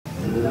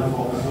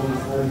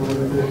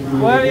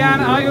Well, Jan,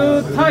 are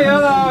you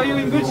tired or are you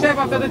in good shape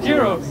after the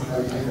Giro?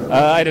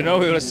 I don't know,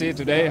 we will see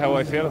today how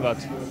I feel, but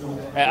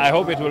I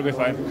hope it will be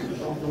fine.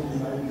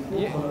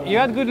 You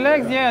had good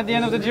legs, yeah, at the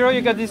end of the Giro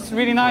you got this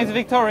really nice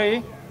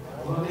victory.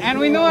 And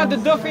we know at the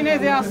Dauphiné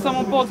there are some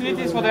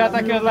opportunities for the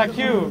attackers like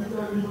you.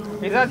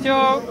 Is that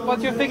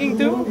what you're thinking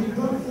too?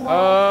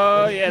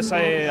 Yes,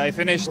 I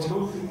finished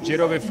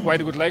Giro with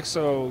quite good legs,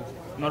 so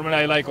normally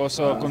I like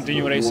also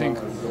continue racing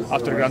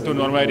after Grand Tour.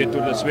 Normally I did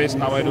Tour de Suisse,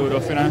 now I do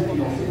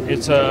Dauphiné.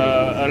 It's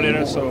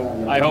earlier,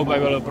 so I hope I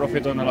will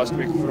profit on the last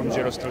week from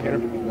Giro still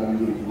here.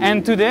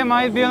 And today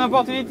might be an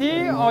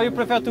opportunity, or you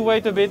prefer to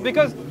wait a bit?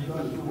 Because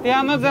there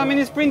are not that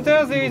many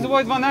sprinters, there is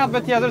Wout van Aert,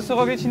 but he has also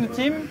Roglic in the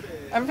team.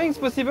 Everything's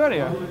possible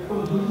here.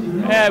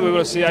 Yeah, we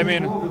will see. I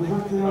mean,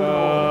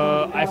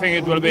 I think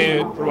it will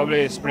be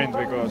probably a sprint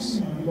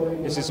because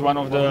this is one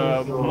of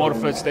the more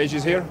flat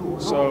stages here.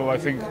 So I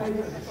think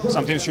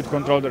some teams should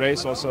control the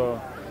race.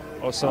 Also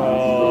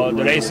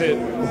the race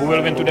who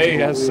will win today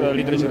has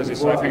leader jersey.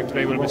 So I think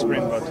today will be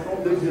sprint, but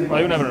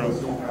well, you never know.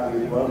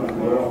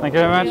 Thank you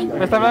very much.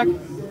 Best of luck.